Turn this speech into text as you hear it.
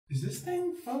Is this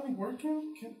thing finally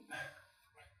working?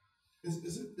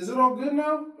 Is it all good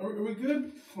now? Are we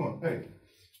good? Come on, hey.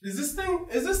 Is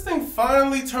this thing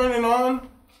finally turning on?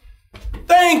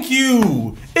 Thank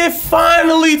you! It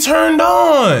finally turned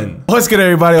on! What's good,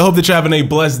 everybody? I hope that you're having a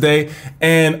blessed day.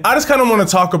 And I just kind of want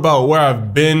to talk about where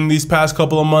I've been these past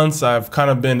couple of months. I've kind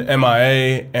of been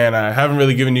MIA, and I haven't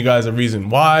really given you guys a reason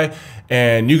why.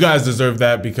 And you guys deserve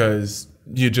that because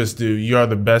you just do. You are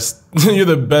the best. You're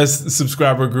the best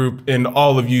subscriber group in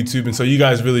all of YouTube. And so you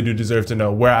guys really do deserve to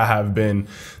know where I have been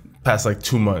past like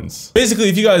 2 months. Basically,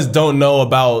 if you guys don't know,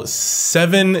 about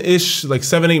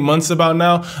 7-8 months about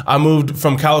now, I moved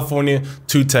from California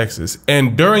to Texas.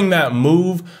 And during that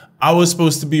move, I was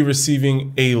supposed to be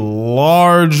receiving a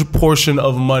large portion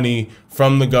of money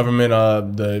from the government,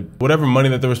 whatever money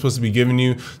that they were supposed to be giving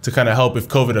you to kind of help if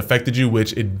COVID affected you,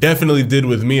 which it definitely did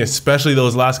with me, especially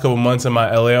those last couple months in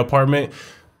my LA apartment.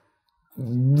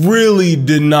 Really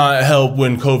did not help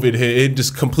when COVID hit. It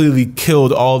just completely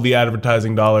killed all the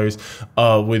advertising dollars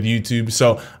with YouTube.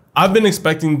 So I've been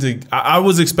expecting to, I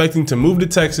was expecting to move to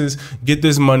Texas, get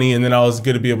this money, and then I was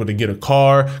going to be able to get a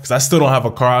car because I still don't have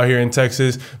a car out here in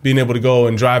Texas, being able to go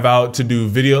and drive out to do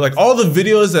video, like all the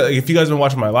videos that, like, if you guys have been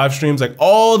watching my live streams, like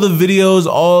all the video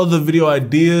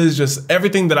ideas, just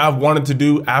everything that I've wanted to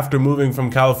do after moving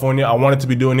from California, I wanted to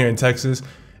be doing here in Texas.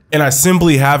 And I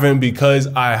simply haven't because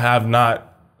I have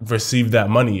not received that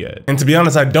money yet. And to be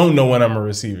honest, I don't know when I'm gonna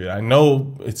receive it. I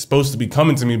know it's supposed to be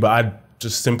coming to me, but I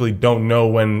just simply don't know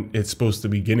when it's supposed to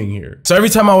be getting here. So every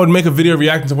time I would make a video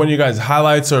reacting to one of you guys'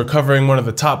 highlights or covering one of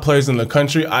the top players in the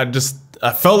country, I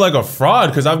felt like a fraud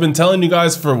because I've been telling you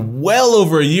guys for well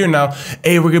over a year now,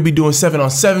 hey, we're gonna be doing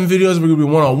 7-on-7 videos, we're gonna be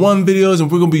 1-on-1 videos,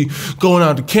 and we're gonna be going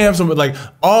out to camps, and like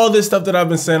all this stuff that I've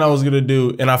been saying I was gonna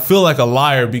do. And I feel like a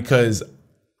liar because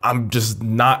I'm just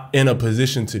not in a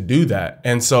position to do that.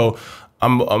 And so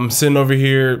I'm sitting over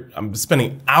here, I'm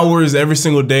spending hours every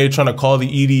single day trying to call the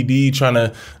EDD, trying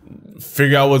to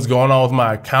figure out what's going on with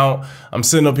my account. I'm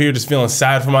sitting up here just feeling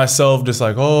sad for myself, just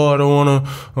like, oh, I don't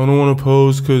wanna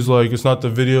post because like it's not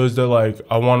the videos that like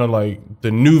I wanna, like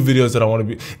the new videos that I wanna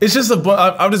be. It's just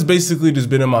I've just basically just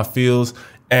been in my feels,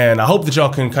 and I hope that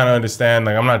y'all can kind of understand,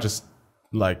 like I'm not just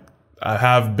like, I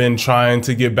have been trying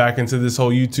to get back into this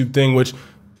whole YouTube thing, which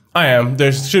I am.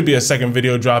 There should be a second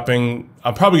video dropping.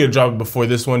 I'll probably get it dropped before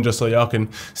this one just so y'all can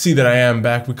see that I am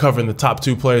back. We're covering the top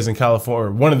 2 players in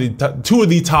California, or two of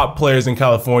the top players in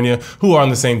California who are on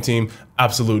the same team,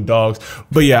 absolute dogs.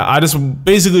 But yeah, I just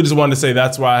basically just wanted to say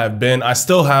that's where I have been. I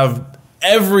still have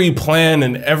every plan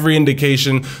and every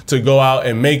indication to go out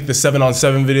and make the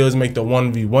 7-on-7 videos, make the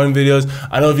 1v1 videos.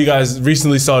 I know if you guys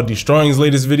recently saw Destroying's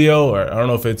latest video, or I don't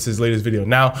know if it's his latest video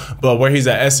now, but where he's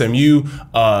at SMU,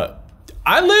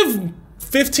 I live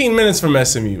 15 minutes from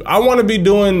SMU. I want to be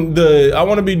doing the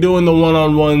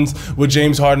 1-on-1s with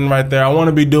James Harden right there. I want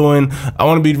to be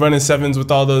running 7s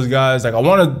with all those guys. Like I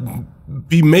want to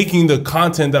be making the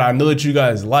content that I know that you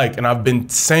guys like. And I've been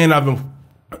saying that I've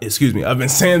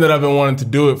been wanting to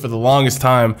do it for the longest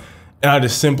time, and I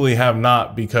just simply have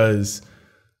not because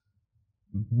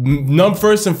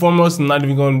first and foremost, I'm not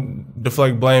even going to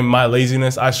deflect blame, my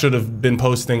laziness. I should have been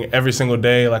posting every single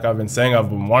day like I've been saying I've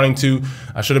been wanting to.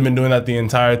 I should have been doing that the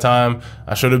entire time.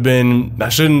 I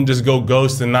shouldn't just go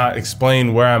ghost and not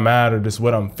explain where I'm at or just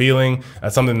what I'm feeling.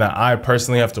 That's something that I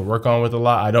personally have to work on with a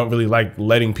lot. I don't really like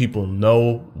letting people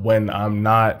know when I'm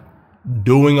not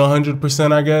doing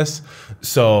 100%, I guess.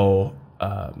 So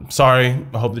sorry.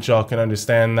 I hope that y'all can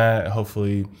understand that.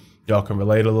 Hopefully y'all can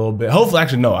relate a little bit. Hopefully,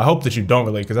 actually, no, I hope that you don't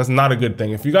relate because that's not a good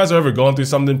thing. If you guys are ever going through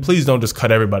something, please don't just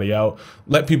cut everybody out.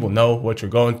 Let people know what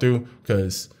you're going through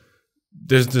because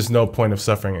there's just no point of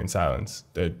suffering in silence.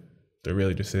 There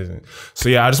really just isn't. So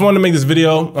yeah, I just wanted to make this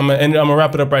video. I'm gonna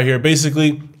wrap it up right here.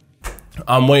 Basically,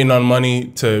 I'm waiting on money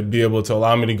to be able to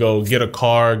allow me to go get a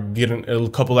car, get a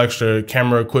couple extra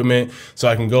camera equipment so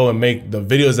I can go and make the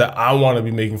videos that I want to be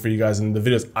making for you guys and the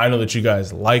videos I know that you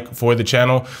guys like for the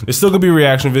channel. There's still gonna be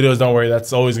reaction videos, don't worry.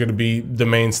 That's always gonna be the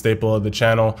main staple of the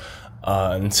channel.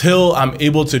 Until I'm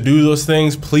able to do those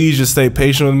things, please just stay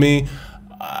patient with me.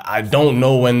 I don't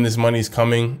know when this money's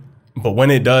coming, but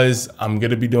when it does, I'm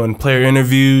going to be doing player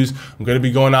interviews. I'm going to be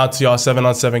going out to y'all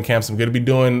 7-on-7 camps. I'm going to be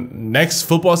doing next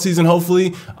football season.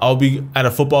 Hopefully I'll be at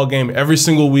a football game every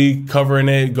single week, covering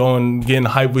it, getting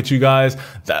hyped with you guys.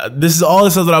 This is all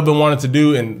the stuff that I've been wanting to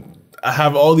do. And I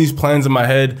have all these plans in my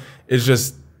head. It's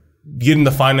just getting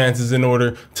the finances in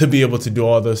order to be able to do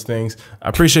all those things. I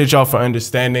appreciate y'all for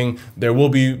understanding. There will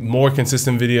be more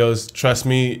consistent videos. Trust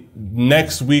me,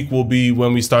 next week will be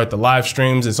when we start the live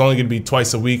streams. It's only gonna be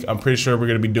twice a week. I'm pretty sure we're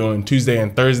gonna be doing Tuesday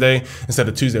and Thursday instead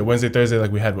of Tuesday, Wednesday, Thursday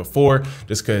like we had before,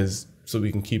 just because so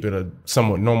we can keep it a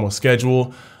somewhat normal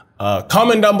schedule.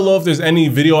 Comment down below if there's any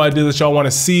video ideas that y'all want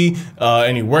to see,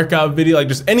 any workout video, like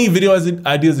just any video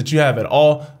ideas that you have at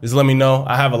all, just let me know.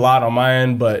 I have a lot on my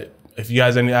end, but if you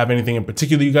guys have anything in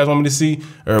particular you guys want me to see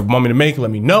or want me to make, let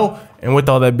me know. And with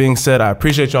all that being said, I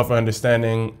appreciate y'all for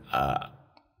understanding.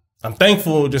 I'm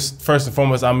thankful, just first and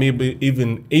foremost, I'm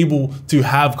even able to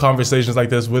have conversations like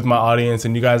this with my audience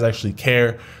and you guys actually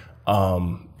care. I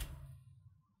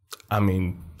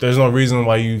mean, there's no reason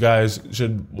why you guys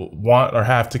should want or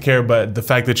have to care, but the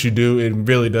fact that you do, it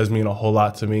really does mean a whole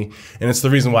lot to me. And it's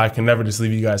the reason why I can never just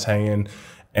leave you guys hanging.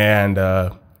 And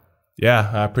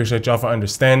yeah, I appreciate y'all for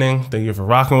understanding. Thank you for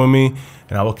rocking with me.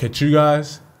 And I will catch you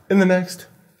guys in the next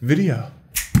video.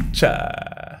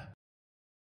 Ciao.